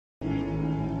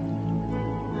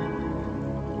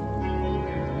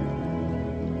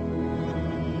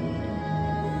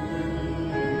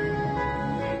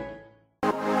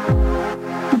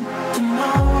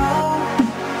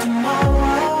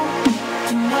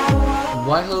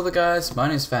Why hello there guys, my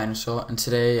name is FatNinjaTurtlePSN and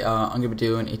today I'm going to be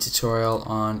doing a tutorial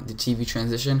on the TV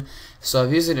transition. So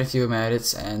I've used it in a few of my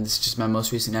edits and this is just my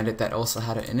most recent edit that also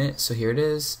had it in it. So here it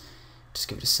is, just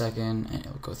give it a second and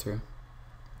it'll go through.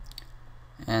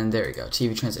 And there we go,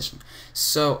 TV transition.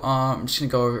 So I'm just going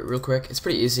to go over it real quick. It's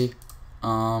pretty easy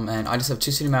and I just have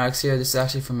two cinematics here. This is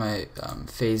actually from my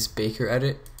Phase Baker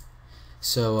edit.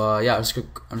 So yeah, I'm just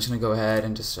going to go ahead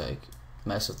and just like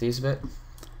mess with these a bit.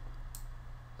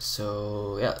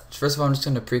 So yeah, first of all I'm just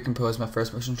going to pre-compose my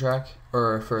first motion track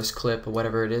or first clip or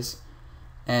whatever it is,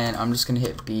 and I'm just going to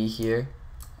hit B here.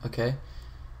 Okay,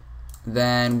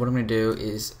 then what I'm going to do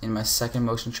is in my second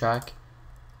motion track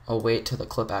I'll wait till the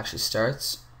clip actually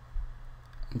starts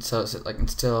until it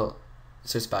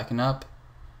starts backing up.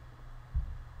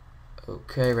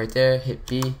 Okay, right there, hit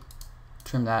B,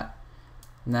 trim that.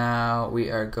 Now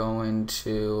we are going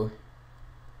to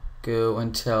go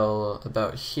until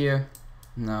about here.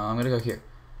 No, I'm gonna go here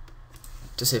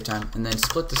to save time, and then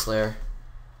split this layer,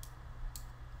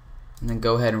 and then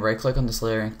go ahead and right click on this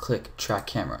layer and click track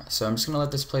camera. So I'm just gonna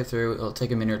let this play through. It'll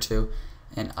take a minute or two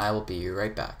and I will be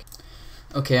right back.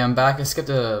 Okay, I'm back. I skipped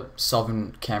the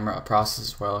solving camera process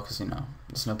as well because, you know,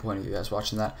 there's no point of you guys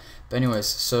watching that. But anyways,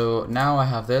 so now I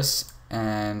have this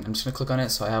and I'm just gonna click on it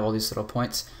so I have all these little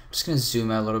points. I'm just gonna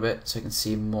zoom out a little bit so I can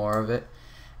see more of it.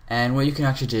 And what you can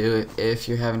actually do if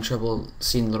you're having trouble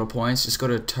seeing little points, just go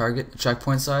to target track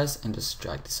point size and just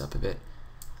drag this up a bit.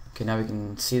 Okay, now we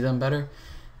can see them better.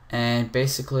 And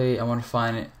basically I want to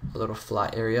find a little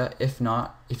flat area. If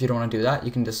not, if you don't want to do that,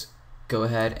 you can just go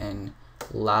ahead and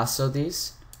lasso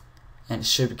these and it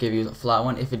should give you a flat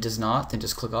one. If it does not, then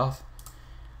just click off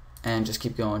and just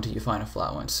keep going until you find a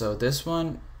flat one. So this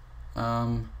one,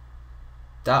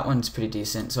 that one's pretty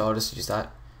decent, so I'll just use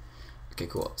that. Okay,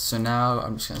 cool. So now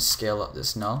I'm just going to scale up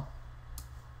this null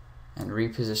and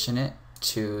reposition it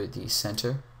to the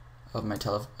center of my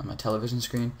television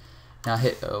screen. Now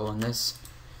hit O on this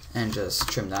and just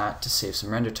trim that to save some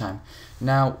render time.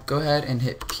 Now go ahead and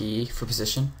hit P for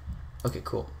position. Okay,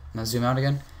 cool. Now zoom out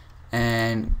again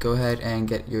and go ahead and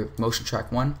get your motion track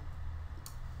 1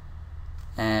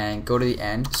 and go to the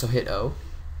end. So hit O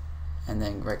and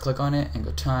then right click on it and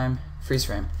go time, freeze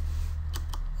frame.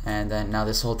 And then now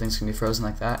this whole thing's gonna be frozen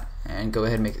like that, and go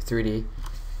ahead and make it 3D.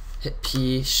 Hit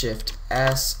P, Shift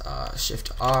S,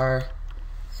 Shift R,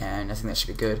 and I think that should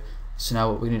be good. So now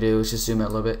what we're gonna do is just zoom out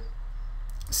a little bit,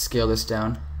 scale this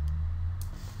down,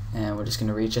 and we're just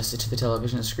gonna readjust it to the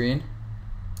television screen,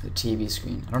 the TV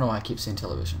screen. I don't know why I keep saying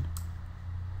television.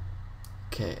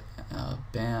 Okay,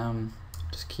 bam,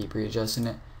 just keep readjusting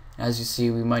it. As you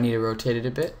see, we might need to rotate it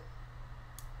a bit,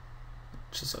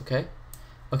 which is okay.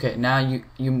 Okay, now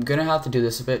you're gonna have to do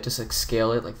this a bit, just like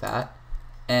scale it like that,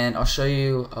 and I'll show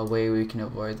you a way we can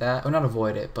avoid that, or not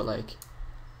avoid it, but like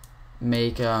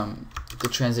make the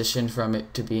transition from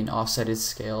it to being offsetted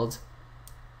scaled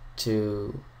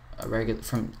to a regular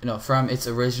from its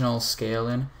original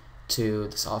scaling to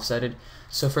this offsetted.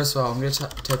 So first of all, I'm gonna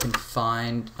type in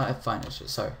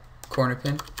corner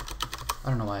pin. I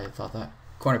don't know why I thought that.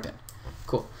 Corner pin.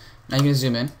 Cool. Now you're gonna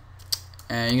zoom in.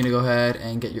 And you're going to go ahead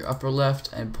and get your upper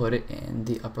left and put it in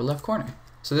the upper left corner.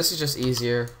 So this is just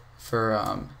easier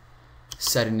for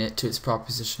setting it to its proper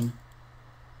position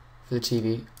for the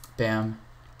TV. Bam.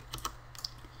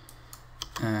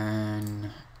 And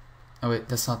oh wait,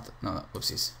 that's not no,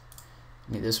 whoopsies.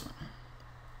 I need this one.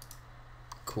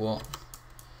 Cool.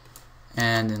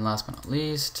 And then last but not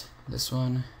least, this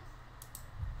one.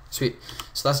 Sweet.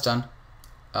 So that's done.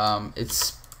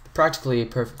 It's practically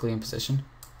perfectly in position.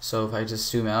 So if I just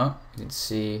zoom out, you can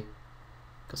see it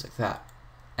goes like that.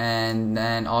 And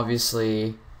then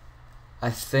obviously,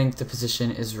 I think the position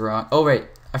is wrong. Oh wait,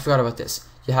 I forgot about this.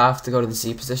 You have to go to the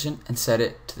Z position and set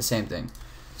it to the same thing.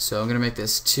 So I'm gonna make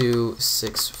this 2,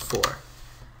 6, 4.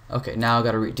 Okay, now I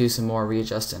gotta do some more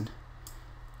readjusting.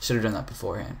 Should have done that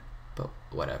beforehand, but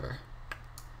whatever.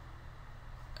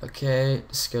 Okay,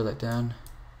 scale that down.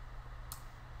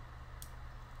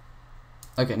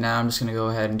 Okay, now I'm just gonna go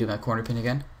ahead and do my corner pin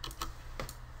again.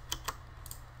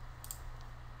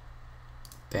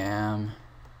 Bam.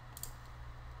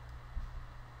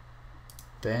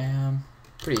 Bam.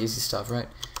 Pretty easy stuff, right?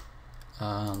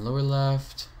 Lower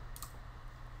left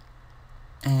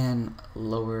and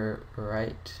lower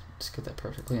right. Just get that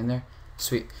perfectly in there.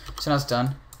 Sweet. So now it's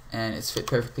done and it's fit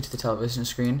perfectly to the television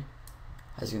screen,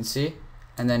 as you can see.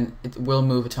 And then it will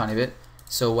move a tiny bit.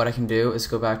 So what I can do is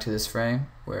go back to this frame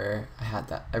where I had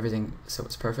that everything so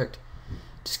it's perfect.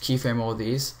 Just keyframe all of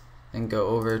these and go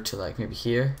over to like maybe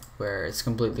here where it's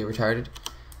completely retarded,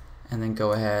 and then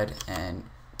go ahead and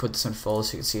put this in full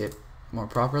so you can see it more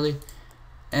properly.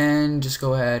 and just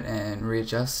go ahead and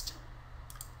readjust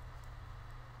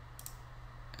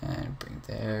and bring it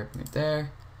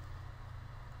there.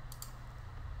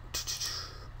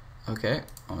 Okay,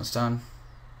 almost done.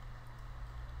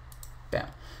 Bam.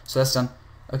 So that's done.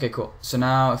 Okay, cool. So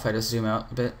now if I just zoom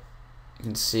out a bit, you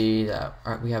can see that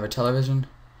we have a television.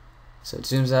 So it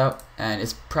zooms out and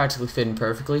it's practically fitting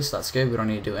perfectly, so that's good. We don't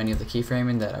need to do any of the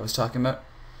keyframing that I was talking about.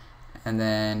 And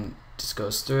then just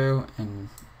goes through and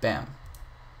bam.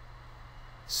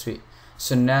 Sweet.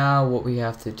 So now what we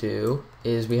have to do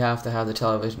is we have to have the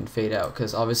television fade out,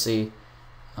 because obviously,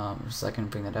 just a second,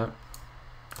 bring that out.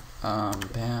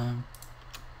 Bam.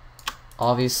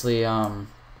 Obviously, you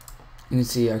can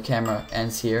see our camera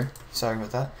ends here. Sorry about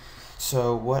that.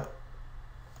 So what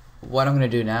I'm gonna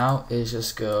do now is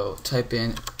just go type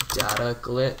in data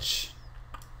glitch.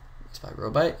 It's by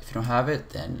Robite. If you don't have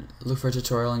it, then look for a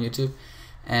tutorial on YouTube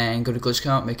and go to glitch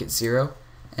count, make it 0,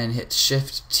 and hit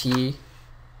Shift T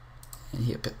and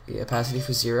hit the opacity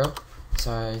for 0.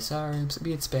 Sorry, I'm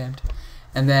being spammed.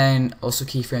 And then also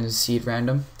keyframe the seed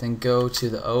random. Then go to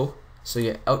the O, so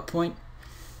you get out point,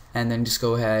 and then just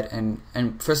go ahead and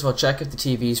first of all check if the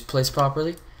TV is placed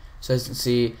properly. So as you can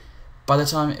see, by the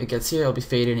time it gets here, it'll be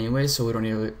faded anyway, so we don't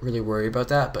need to really worry about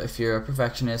that. But if you're a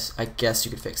perfectionist, I guess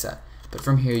you could fix that. But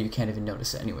from here, you can't even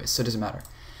notice it anyway, so it doesn't matter.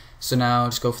 So now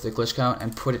just go for the glitch count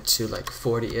and put it to like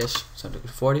 40-ish. So I'm doing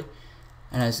 40,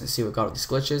 and as you can see, we got all these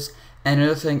glitches. And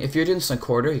another thing, if you're doing this on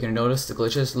quarter, you're gonna notice the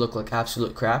glitches look like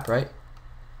absolute crap, right?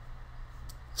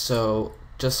 So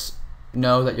just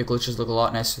know that your glitches look a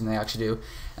lot nicer than they actually do.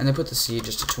 And then put the seed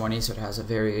just to 20, so it has a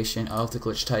variation of the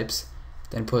glitch types.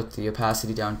 Then put the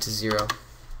opacity down to 0,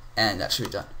 and that should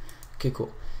be done. Okay,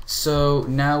 cool. So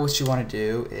now what you want to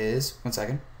do is, one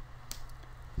second.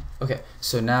 Okay,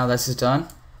 so now this is done.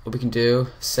 What we can do,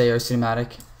 say our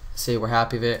cinematic, say we're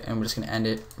happy with it, and we're just going to end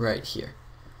it right here.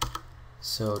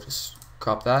 So just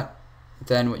crop that.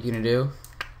 Then what you're going to do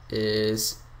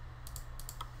is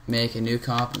make a new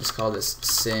comp and just call this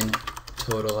sin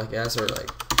total, I guess, or like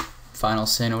final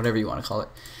sin, or whatever you want to call it.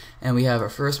 And we have our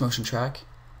first motion track,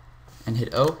 and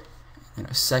hit O, and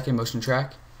our second motion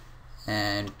track,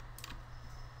 and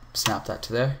snap that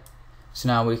to there. So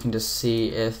now we can just see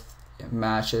if it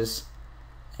matches.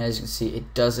 And as you can see,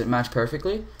 it doesn't match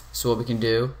perfectly. So what we can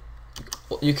do,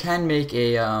 you can make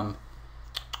a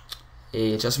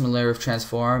adjustment layer of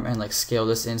transform and like scale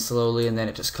this in slowly, and then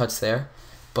it just cuts there.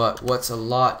 But what's a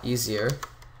lot easier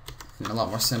and a lot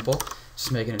more simple,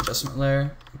 just make an adjustment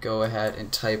layer, go ahead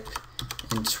and type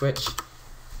in Twitch,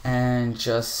 and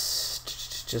just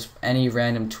any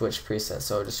random Twitch preset.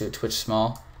 So just do Twitch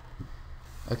small,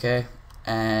 okay,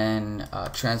 and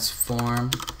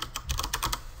transform,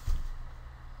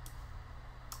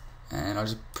 and I'll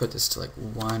just put this to like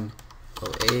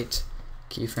 108,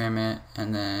 keyframe it,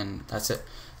 and then that's it.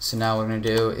 So now what I'm gonna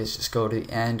do is just go to the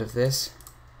end of this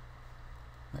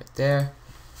right there,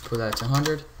 put that to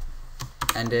 100,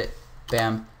 end it,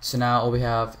 bam. So now all we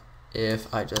have,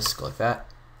 if I just go like that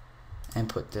and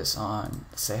put this on,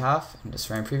 let's say half, and just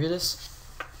frame preview this.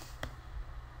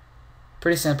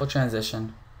 Pretty simple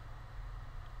transition.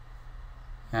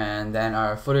 And then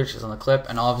our footage is on the clip,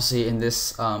 and obviously in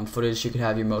this footage you could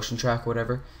have your motion track or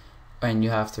whatever, and you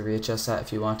have to readjust that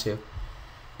if you want to.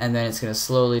 And then it's going to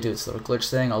slowly do its little glitch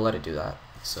thing. I'll let it do that,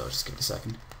 so just give it a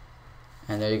second.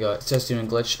 And there you go, it's just doing a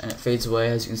glitch, and it fades away.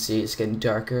 As you can see, it's getting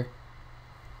darker,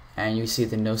 and you see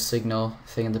the no signal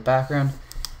thing in the background.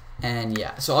 And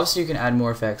yeah, so obviously you can add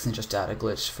more effects than just data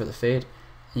glitch for the fade,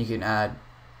 and you can add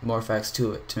more effects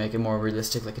to it to make it more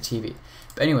realistic like a TV.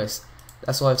 But anyways,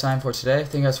 that's all I have time for today.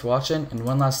 Thank you guys for watching. And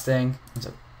one last thing,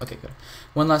 okay, good.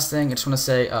 One last thing, I just want to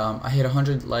say I hit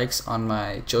 100 likes on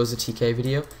my Joe's a TK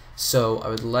video, so I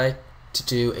would like to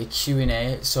do a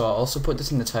Q&A. So I'll also put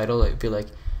this in the title. It would be like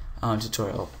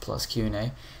tutorial plus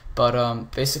Q&A. But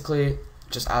basically,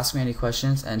 just ask me any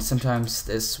questions, and sometimes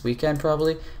this weekend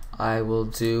probably I will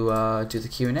do the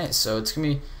Q&A. So it's gonna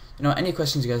be, you know, any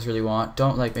questions you guys really want.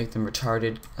 Don't like make them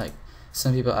retarded. Like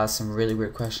some people ask some really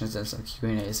weird questions, and some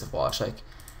Q&As I've watched. Like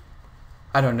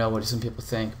I don't know what some people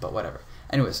think, but whatever.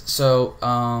 Anyways, so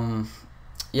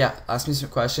yeah, ask me some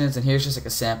questions, and here's just like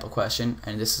a sample question,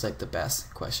 and this is like the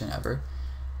best question ever.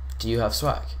 Do you have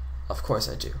swag? Of course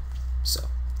I do. So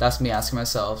that's me asking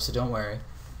myself, so don't worry,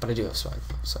 but I do have swag.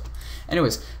 So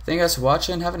anyways, thank you guys for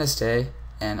watching, have a nice day,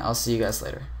 and I'll see you guys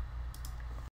later.